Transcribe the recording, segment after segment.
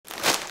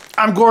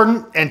I'm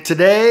Gordon, and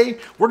today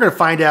we're going to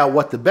find out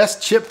what the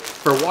best chip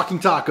for walking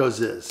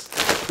tacos is.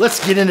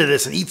 Let's get into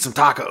this and eat some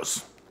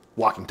tacos.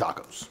 Walking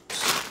tacos.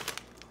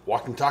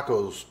 Walking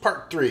tacos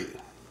part 3.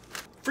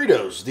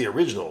 Fritos, the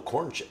original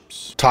corn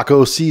chips.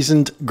 Taco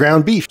seasoned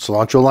ground beef,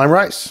 cilantro lime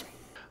rice.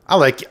 I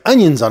like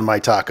onions on my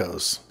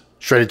tacos.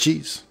 Shredded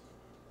cheese.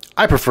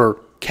 I prefer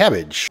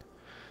cabbage.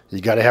 You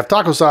gotta have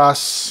taco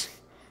sauce.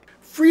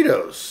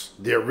 Fritos,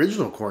 the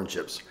original corn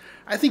chips.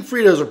 I think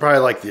Fritos are probably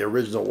like the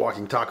original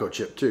walking taco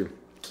chip too.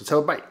 So let's have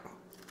a bite.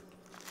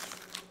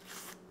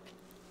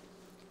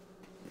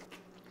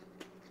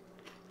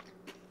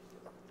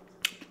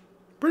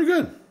 Pretty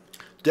good.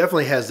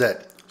 Definitely has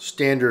that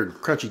standard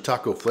crunchy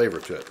taco flavor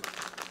to it.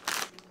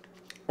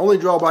 Only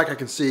drawback I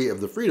can see of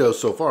the Fritos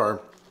so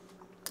far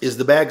is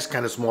the bag's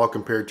kind of small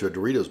compared to a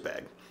Doritos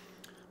bag.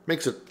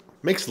 Makes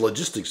the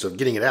logistics of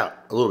getting it out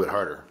a little bit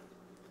harder.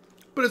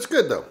 But it's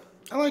good though.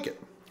 I like it.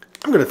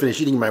 I'm going to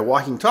finish eating my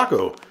walking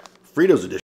taco Fritos edition.